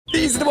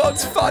These are the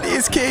world's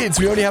funniest kids.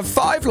 We only have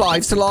 5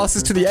 lives to last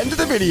us to the end of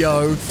the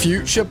video.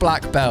 Future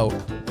black belt.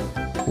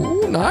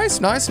 Ooh, nice,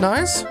 nice,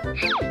 nice.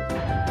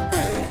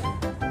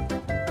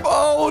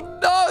 Oh,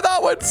 no, that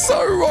went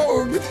so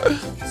wrong.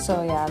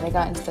 So, yeah, they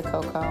got into the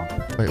cocoa.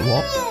 Wait,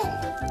 what?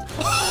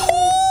 Oh,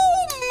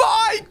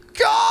 my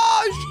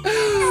gosh.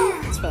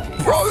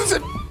 Really Bro's a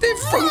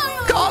different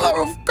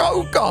color of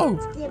cocoa.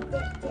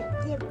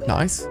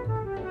 Nice.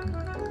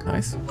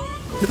 Nice.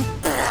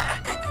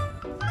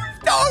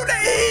 Don't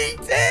eat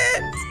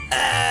it!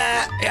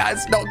 Yeah,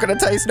 it's not gonna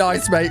taste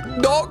nice, mate.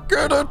 Not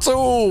good at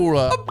all.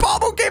 A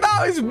bubble came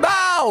out his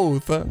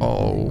mouth.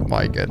 Oh,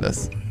 my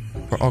goodness.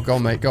 Oh, go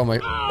on, mate. Go on,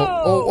 mate.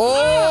 Oh!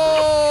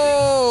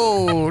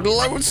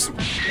 That's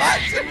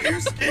a new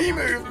ski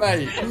move,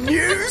 mate.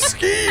 New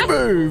ski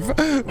move.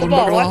 I'm not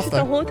gonna laugh, though.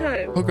 The whole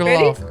time. I'm gonna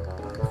laugh.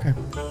 Okay.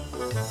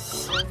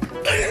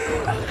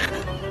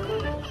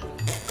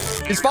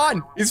 It's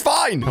fine. It's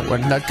fine.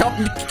 No,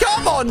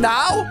 come on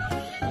now.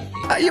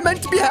 You're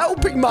meant to be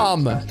helping,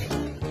 Mum.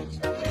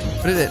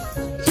 What is it?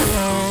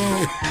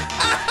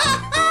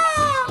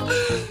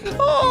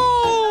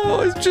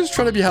 Oh, it's just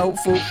trying to be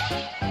helpful.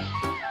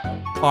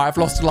 Oh, I've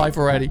lost a life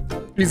already.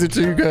 These are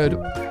too good.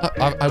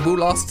 I will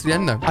last to the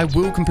end, though. I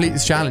will complete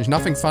this challenge.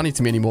 Nothing's funny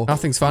to me anymore.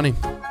 Nothing's funny.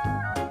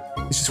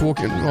 It's just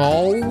walking.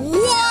 Oh,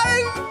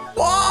 why?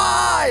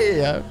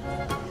 Why?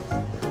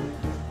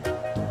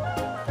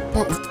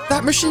 Bro,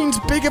 that machine's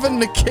bigger than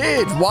the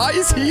kid. Why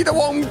is he the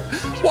one?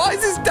 Why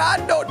is his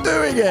dad not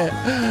doing it?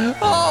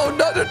 Oh,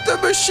 no, the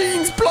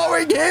machine's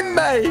blowing him,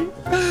 mate.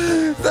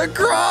 The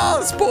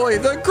grass, boy,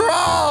 the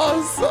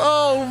grass.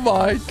 Oh,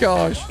 my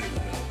gosh.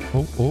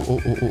 Oh.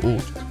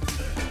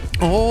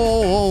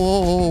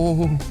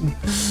 Oh.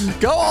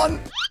 Go on.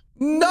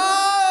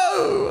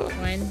 No.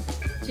 1,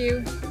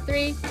 2,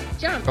 3,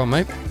 jump. Go on,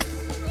 mate.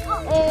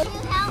 Oh.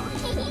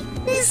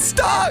 He's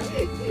stuck. Can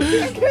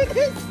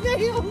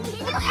you help me?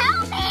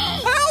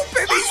 Help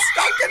him. He's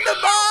stuck in the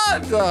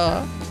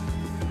mud.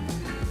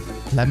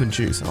 Lemon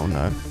juice. Oh,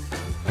 no.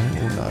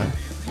 Oh, no.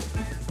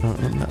 Oh,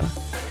 no.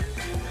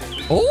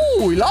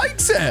 Oh, he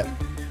likes it.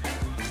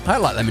 I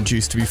like lemon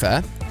juice, to be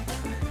fair.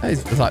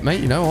 He's like,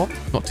 mate, you know what?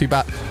 Not too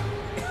bad.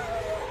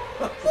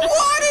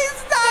 What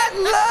is that?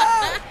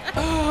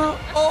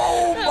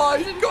 Oh,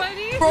 my God.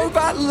 Funny. Bro,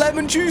 that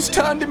lemon juice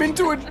turned him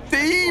into a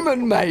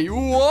demon, mate.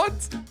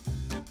 What?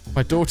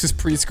 My daughter's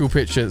preschool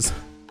pictures.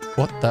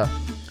 What the?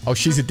 Oh,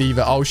 she's a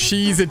diva. Oh,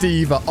 she's a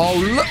diva. Oh,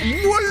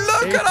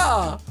 look at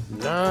her.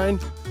 9,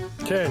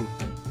 10.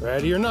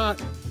 Ready or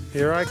not,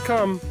 here I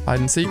come. Hide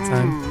and seek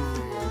time.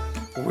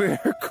 Where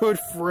could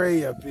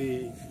Freya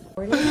be?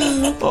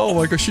 Oh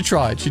my gosh, she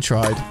tried. She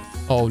tried.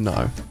 Oh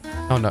no.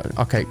 Oh no.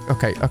 Okay.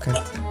 Okay,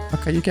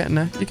 you're getting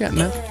there. You're getting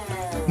there.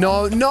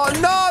 No.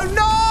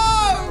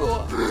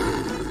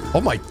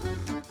 Oh my.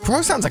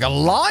 Bro sounds like a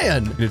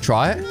lion. You gonna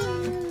try it?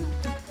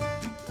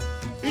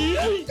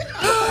 You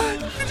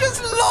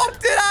just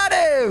lobbed it at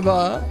him.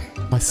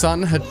 My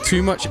son had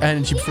too much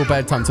energy before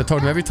bedtime, so I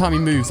told him every time he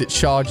moves, it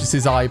charges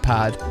his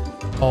iPad.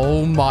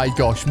 Oh my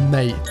gosh,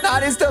 mate.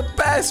 That is the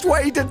best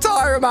way to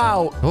tire him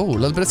out. Oh, a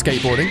little bit of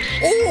skateboarding.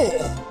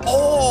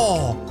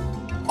 Oh,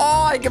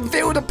 I can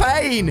feel the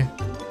pain.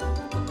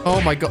 Oh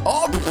my God.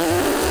 Oh,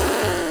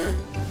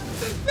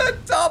 the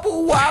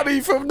double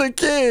whammy from the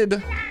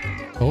kid.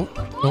 Oh.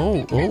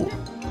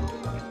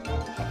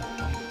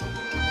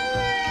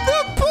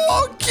 The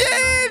poor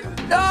kid.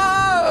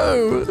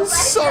 No.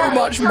 So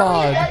much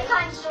mud.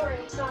 Bedtime story.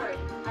 Sorry.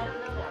 I don't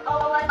know that.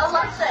 Oh,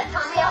 Alexa,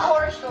 tell me a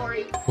horror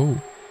story. Oh.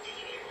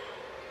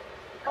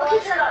 Okay,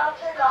 turn it off.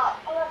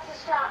 Alexa,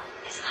 stop.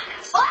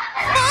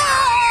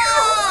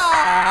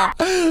 Ah!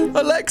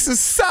 Alexa's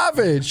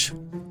savage.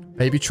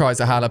 Baby tries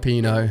a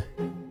jalapeno.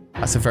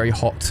 That's a very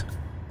hot,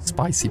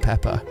 spicy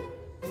pepper.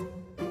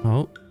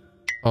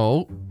 Oh,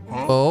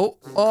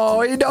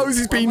 he knows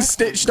he's been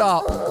stitched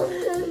up.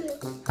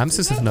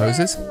 Hamsters have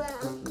noses.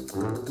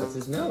 That's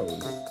his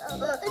nose.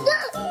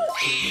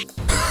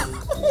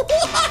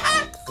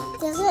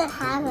 Doesn't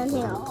have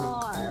any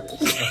arms.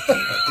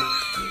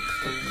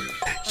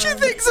 She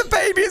thinks a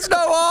baby has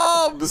no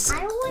arms.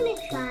 I want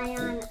to try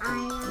on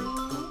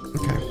eyeliner.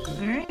 Okay.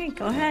 All right,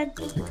 go ahead.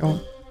 Go on.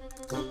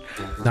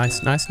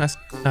 Nice.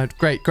 No,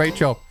 great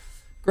job.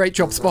 Great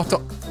job, Spot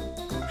on.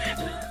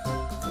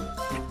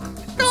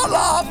 Can't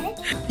laugh.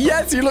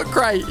 Yes, you look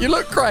great.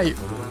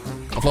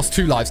 I've lost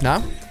 2 lives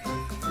now.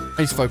 I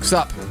need to focus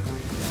up.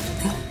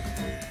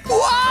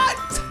 What?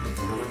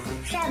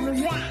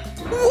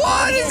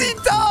 What has he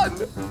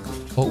done?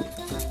 Oh.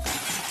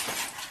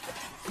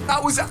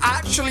 That was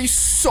actually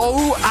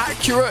so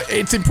accurate.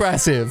 It's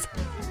impressive.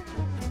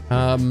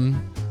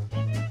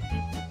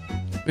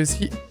 Is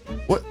he...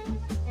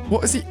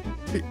 What is he...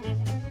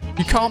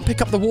 You can't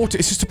pick up the water.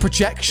 It's just a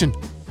projection.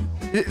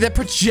 They're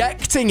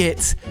projecting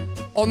it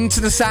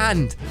onto the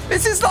sand.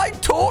 This is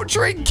like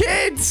torturing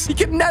kids. He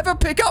can never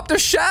pick up the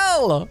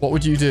shell. What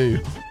would you do?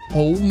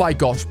 Oh my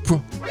gosh.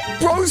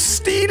 Bro's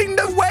stealing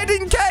the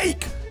wedding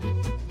cake.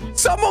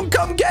 Someone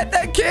come get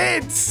their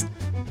kids.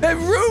 They're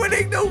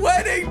ruining the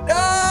wedding.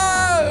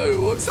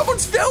 No.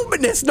 Someone's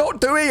filming this, not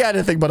doing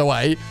anything, by the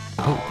way.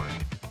 Oh.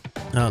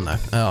 Oh, no.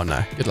 Oh,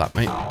 no. Good luck,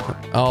 mate.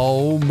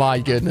 Oh, my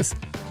goodness.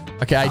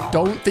 Okay, I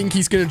don't think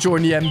he's going to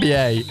join the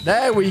NBA.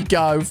 There we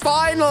go.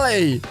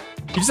 Finally. You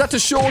just have to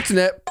shorten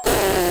it.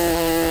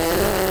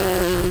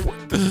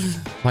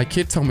 My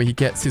kid told me he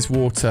gets his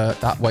water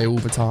that way all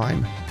the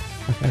time.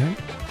 Okay.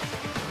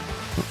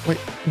 Wait.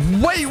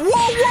 Wait. Whoa, whoa,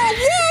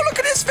 whoa. Look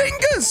at his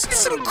fingers. It's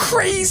some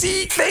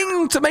crazy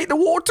thing to make the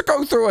water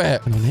go through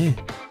it. Hang on here.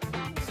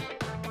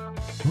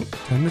 Oh,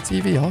 turn the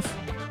TV off.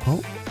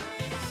 Oh.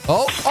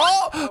 Oh,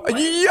 oh,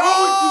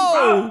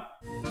 yo!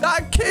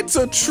 That kid's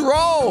a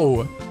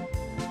troll.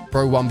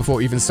 Bro won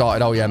before it even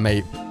started. Oh, yeah,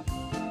 mate.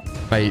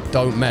 Mate,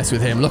 don't mess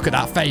with him. Look at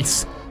that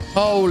face.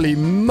 Holy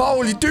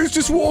moly. Dude's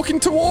just walking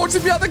towards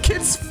him. The other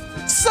kid's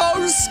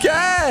so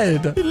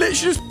scared. He literally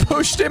just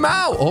pushed him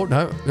out. Oh,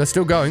 no. They're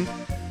still going.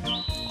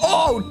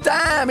 Oh,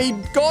 damn. He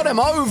got him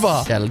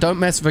over. Yeah, don't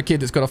mess with a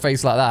kid that's got a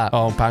face like that.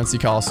 Oh, bouncy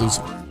castles.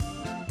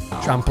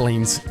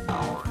 Trampolines.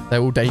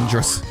 They're all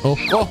dangerous. Oh,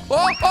 oh,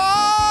 oh,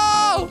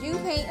 oh! Did you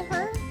hate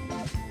her?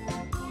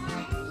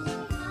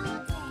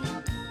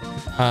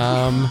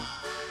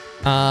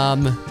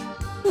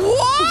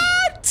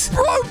 What?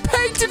 Bro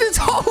painted his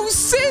whole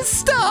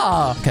sister.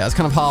 Okay, that's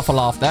kind of half a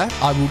laugh there.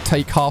 I will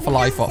take half a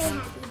life off.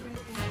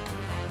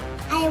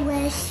 I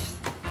wish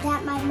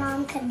that my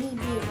mom could be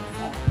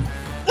beautiful.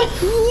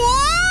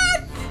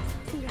 What?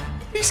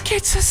 These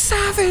kids are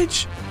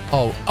savage.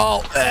 Oh,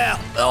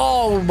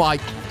 oh my.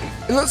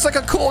 It looks like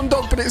a corn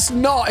dog, but it's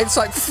not. It's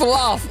like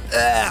fluff.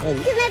 Can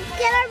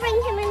I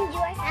bring him into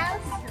your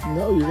house?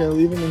 No, you're gonna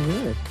leave him in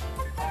here.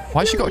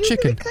 Why she got a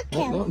chicken?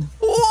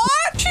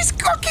 What? She's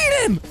cooking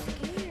him.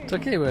 It's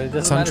okay, but it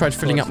doesn't So I matter. tried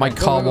filling up my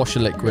car washer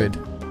liquid.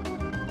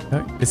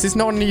 No, this is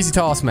not an easy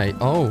task, mate.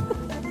 Oh.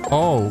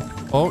 Oh.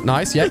 Oh,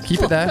 nice. Yeah,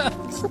 keep it there.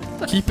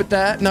 Keep it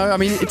there. No, I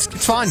mean, it's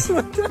fine.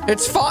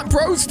 It's fine.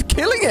 Bro's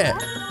killing it.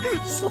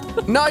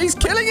 No, he's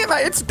killing it,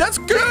 mate. That's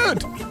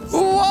good.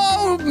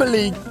 Whoa,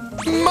 moly.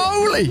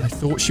 I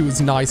thought she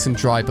was nice and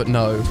dry, but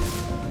no.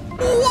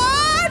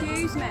 What?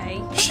 Excuse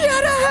me. She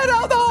had her head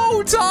out the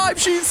whole time.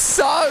 She's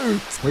so...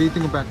 What do you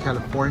think about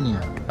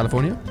California?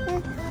 California?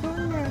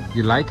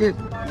 You like it?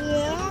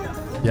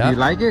 Yeah. You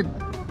like it?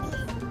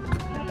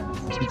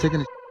 You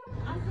taking a...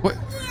 What?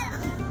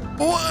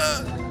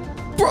 What?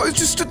 Bro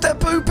just stood there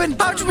pooping.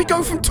 How did we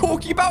go from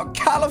talking about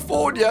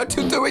California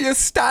to doing a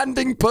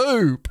standing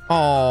poop?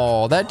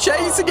 Oh, they're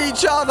chasing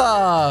each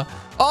other.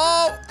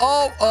 Oh,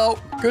 oh, oh.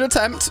 Good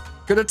attempt.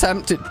 Good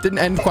attempt. It didn't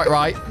end quite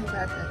right. Come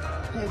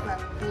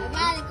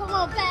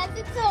on, pass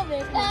it to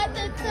me. Pass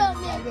it to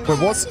me. But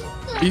what's...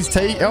 He's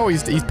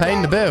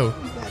paying the bill.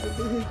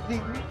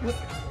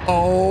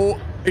 Oh,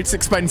 it's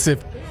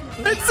expensive.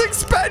 It's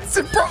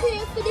expensive, bro.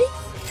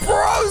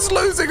 Bro's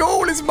losing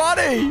all his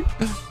money.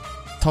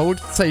 Told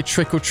to say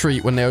trick or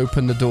treat when they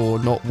open the door,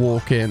 not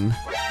walk in.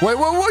 Wait,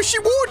 she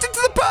walked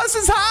into the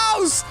person's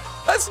house.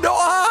 That's not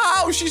her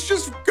house. She's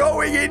just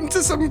going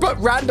into some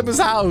randomer's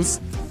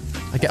house.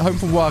 I get home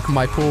from work and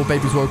my poor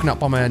baby's woken up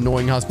by my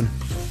annoying husband.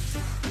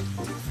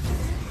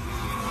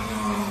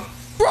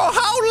 Bro,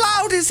 how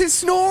loud is his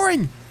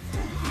snoring?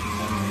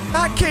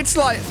 That kid's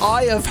like,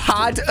 I have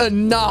had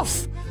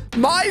enough.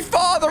 My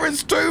father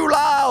is too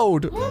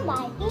loud.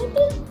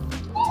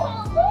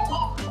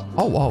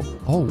 Oh, whoa.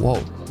 Oh,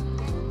 whoa.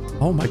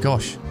 Oh, my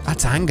gosh.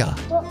 That's anger.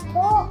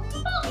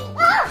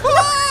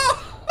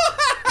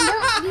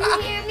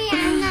 You hear me?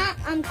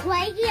 I'm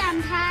quaky.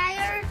 I'm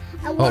tired.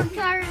 I worked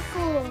hard at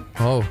school.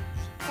 Oh.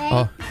 Okay? Oh.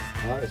 All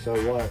right, so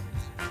what?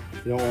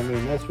 You don't want me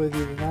to mess with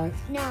you tonight?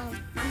 No.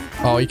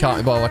 Oh, he can't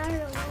be bothered.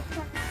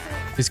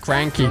 He's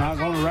cranky. You're not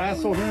going to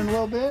wrestle here in a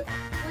little bit?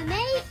 Well,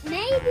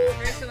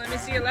 maybe. So let me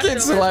see your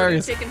leftovers. Kid's What are you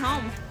hilarious. taking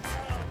home?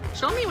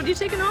 Show me. What are you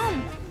taking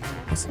home?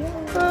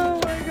 Oh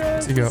my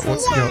god.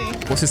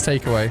 What's his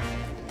takeaway?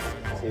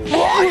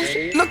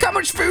 What? Look how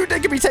much food they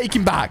can be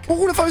taking back.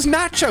 All of those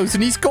nachos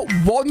and he's got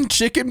one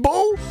chicken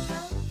ball?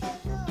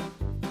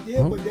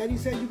 Yeah, but Daddy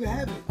said you could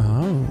have it.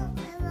 Oh.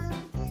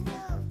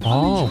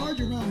 I'm in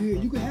charge around here.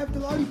 You can have the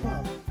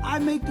lollipop. I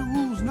make the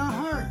rules, not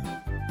her.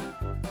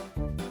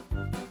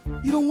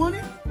 You don't want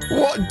it?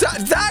 What?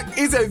 That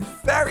is a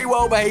very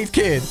well-behaved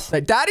kid.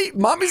 Like, Daddy,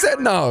 Mommy said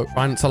no.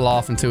 Trying to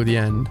laugh until the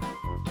end.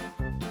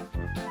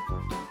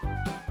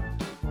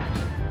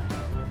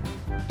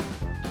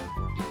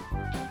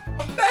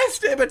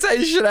 Best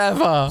imitation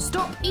ever.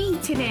 Stop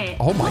eating it.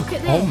 Oh my. Look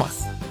at Oh my.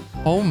 this.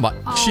 Oh my.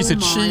 She's a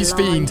my cheese life.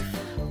 fiend.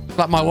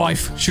 Like my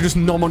wife. She just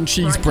nom on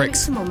cheese Right,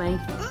 bricks. give it to Mummy.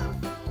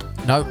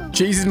 No,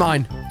 cheese is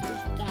mine.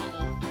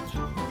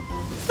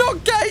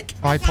 Not cake.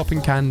 Try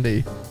popping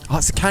candy. Oh,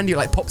 it's a candy that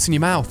like pops in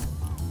your mouth.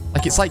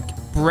 Like it's like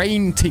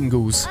brain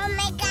tingles. Oh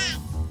my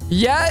god.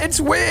 Yeah, it's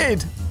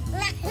weird.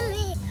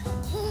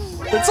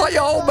 It's like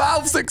your whole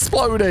mouth's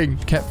exploding.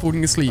 She kept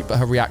falling asleep, but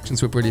her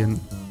reactions were brilliant.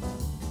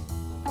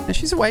 Yeah,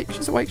 she's awake.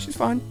 She's awake. She's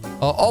fine.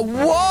 Oh,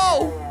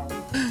 whoa.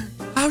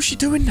 How's she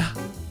doing that?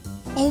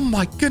 Oh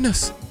my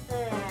goodness.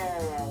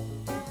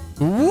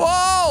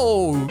 Whoa.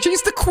 No!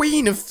 She's the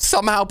queen of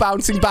somehow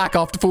bouncing back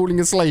after falling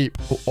asleep.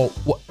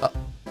 What?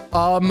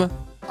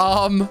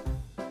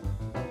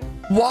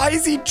 Why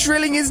is he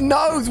drilling his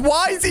nose?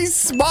 Why is he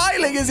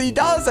smiling as he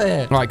does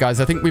it? All right, guys,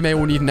 I think we may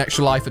all need an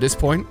extra life at this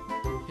point.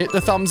 Hit the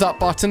thumbs up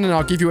button and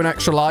I'll give you an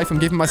extra life. I'm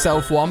giving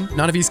myself one.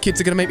 None of these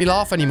kids are going to make me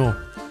laugh anymore.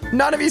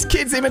 None of these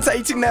kids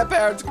imitating their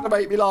parents are going to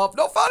make me laugh.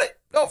 Not funny.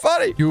 Not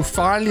funny. You'll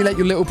finally let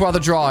your little brother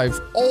drive.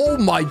 Oh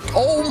my,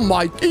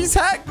 he's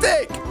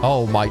hectic.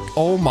 Oh my,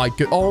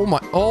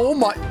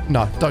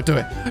 no, don't do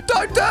it.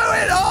 Don't do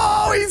it.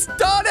 Oh, he's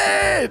done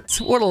it.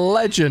 What a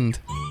legend.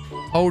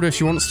 Told her if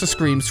she wants to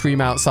scream,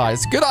 scream outside.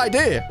 It's a good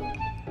idea.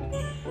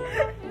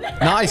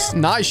 Nice.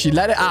 She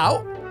let it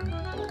out.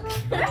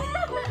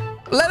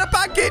 Let her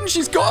back in.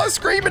 She's got her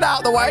screaming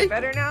out the way.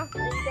 Better now?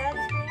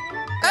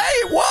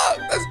 Hey, what?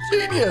 That's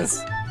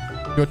genius.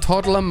 Your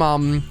toddler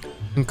mum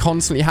can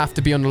constantly have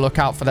to be on the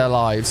lookout for their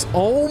lives.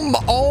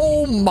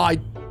 Oh my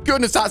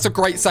goodness, that's a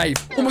great save.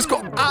 Almost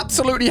got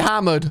absolutely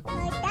hammered.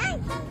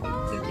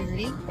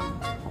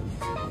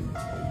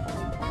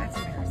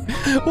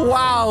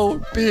 Wow,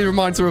 being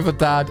reminds her of her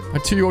dad. My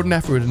 2-year-old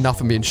nephew had enough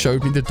of me and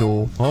showed me the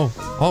door. Oh,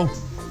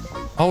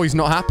 he's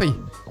not happy.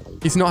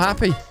 He's not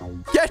happy.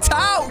 Get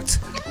out!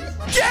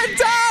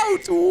 Get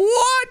out!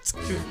 What?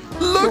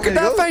 Look at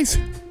that face.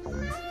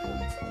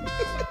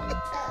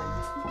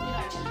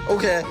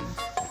 Okay.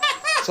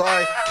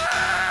 Sorry.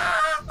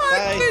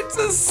 My kid's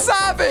a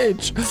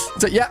savage.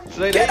 So, yeah,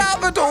 get out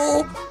the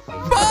door.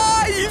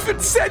 Bye. Even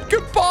said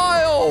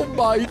goodbye. Oh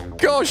my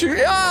gosh.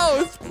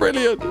 Oh, it's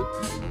brilliant.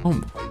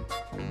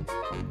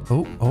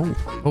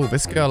 Oh,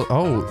 this girl.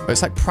 Oh,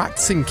 it's like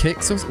practicing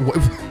kicks. Did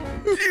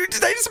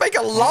they just make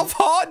a love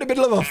heart in the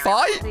middle of a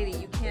fight? Lady,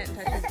 you can't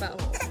touch his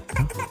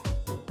butthole.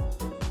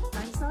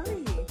 I'm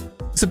sorry.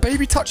 It's a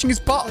baby touching his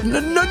butt. No.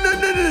 No, you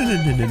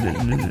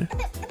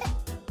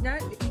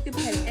can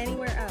put it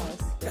anywhere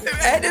else.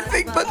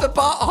 Anything but the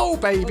butthole,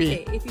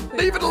 baby. Okay, if you put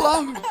Leave it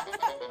alone.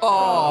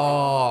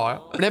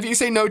 Oh, whenever you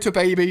say no to a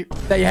baby,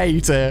 they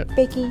hate it.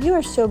 Becky, you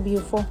are so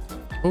beautiful.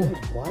 Oh.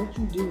 Why'd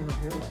you do her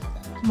hair like that?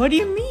 What do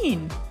you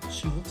mean?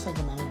 She looks like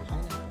a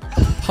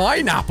pineapple.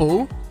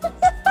 Pineapple?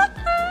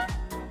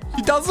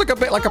 He does look a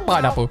bit like a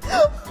pineapple.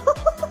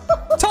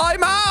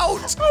 Time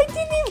out! I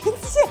didn't even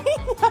say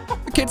that.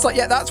 The kid's like,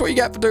 yeah, that's what you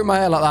get for doing my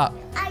hair like that.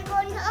 I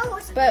go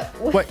nose.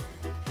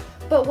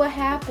 But what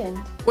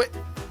happened? Wait,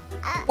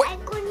 I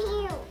go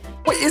heel.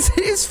 wait, is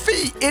his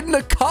feet in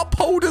the cup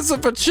holders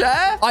of a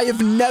chair? I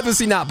have never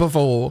seen that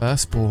before.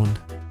 Firstborn.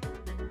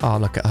 Oh,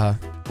 look at her.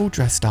 All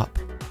dressed up.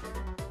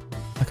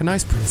 Like a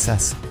nice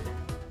princess.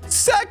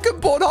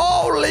 Secondborn,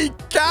 holy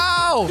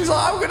cow! He's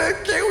like, I'm gonna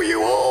kill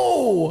you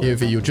all! Here,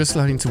 V, you're just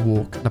learning to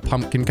walk, and a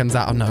pumpkin comes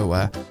out of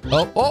nowhere.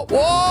 Oh,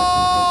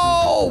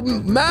 whoa!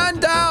 Man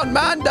down,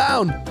 man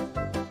down!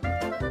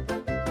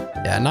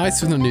 Yeah, nice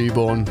for the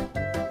newborn.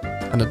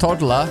 And the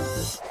toddler.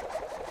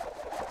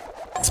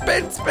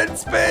 Spin!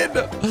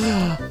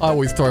 I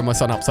always throw my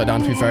son upside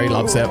down to be fair, he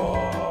loves it.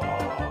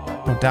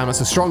 Oh, damn,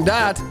 that's a strong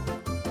dad.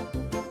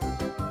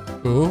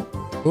 Oh.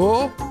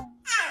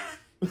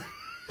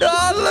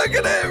 Oh, look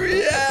at him!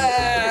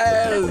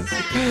 Yes!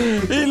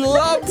 He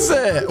loves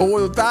it!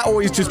 Or that,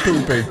 or he's just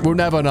pooping. We'll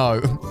never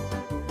know.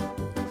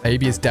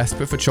 Baby is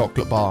desperate for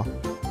chocolate bar.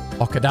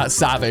 Okay, that's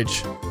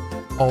savage.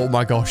 Oh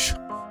my gosh.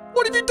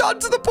 What have you done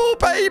to the poor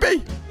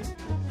baby?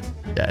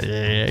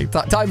 Yeah.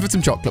 Time for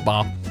some chocolate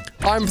bar.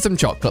 Time for some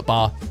chocolate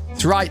bar.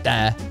 It's right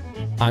there.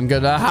 I'm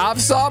gonna have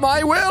some.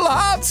 I will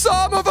have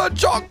some of a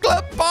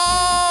chocolate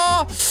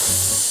bar!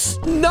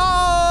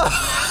 No!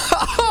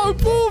 Oh,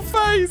 poor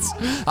face.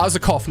 That was a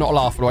cough, not a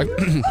laugh, by the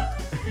way.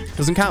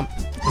 Doesn't count.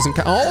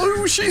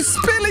 Oh, she's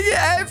spilling it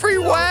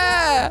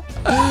everywhere.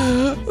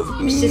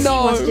 Sissy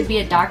wants to be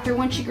a doctor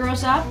when she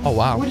grows up. Oh,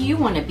 wow. What do you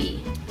want to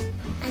be?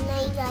 A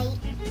nightlight.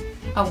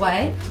 A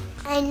what?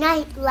 A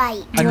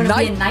nightlight. You want to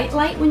be a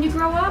nightlight when you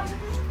grow up?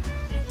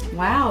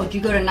 Wow. Did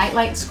you go to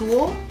nightlight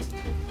school?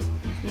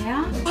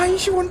 Yeah. Why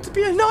does she want to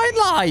be a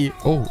nightlight?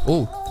 Oh.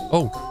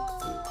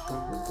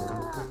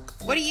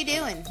 What are you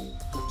doing?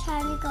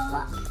 Trying to go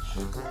up.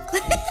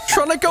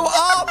 Trying to go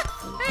up?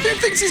 Who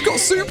thinks he's got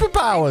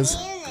superpowers?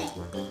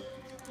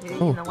 You're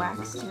eating the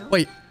wax too?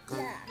 Wait.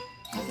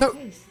 No.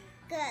 Good.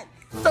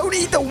 Don't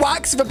eat the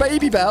wax of a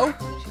baby, Belle.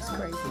 She's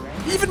crazy,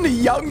 right? Even the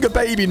younger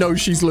baby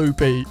knows she's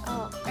loopy.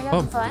 Oh, are you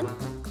having fun?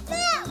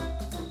 No.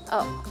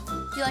 Oh,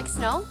 do you like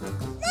snow?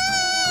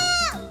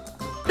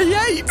 He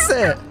hates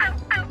it.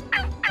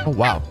 Oh,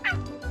 wow.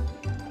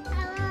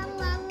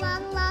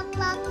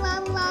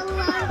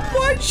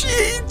 Why'd she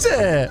eat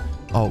it?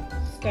 Oh.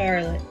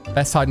 Scarlet.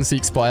 Best hide and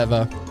seek spot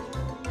ever.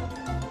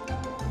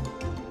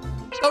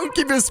 Don't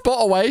give your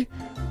spot away.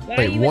 Why wait,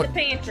 are you what? in the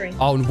pantry?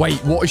 Oh,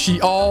 wait, what is she?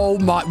 Oh,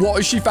 my. What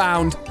has she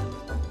found?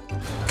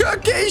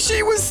 Cookies!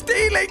 She was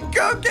stealing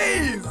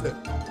cookies!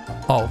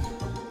 Oh,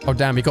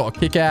 damn. He got a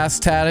kick-ass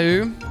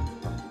tattoo.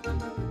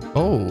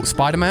 Oh,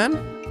 Spider-Man?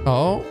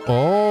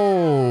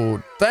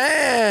 Oh,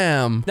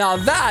 damn. Now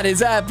that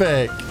is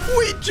epic.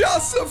 We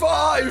just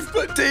survived,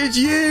 but did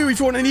you? If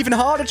you want an even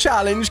harder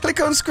challenge, click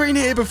on screen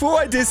here before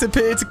I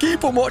disappear to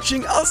keep on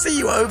watching. I'll see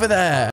you over there.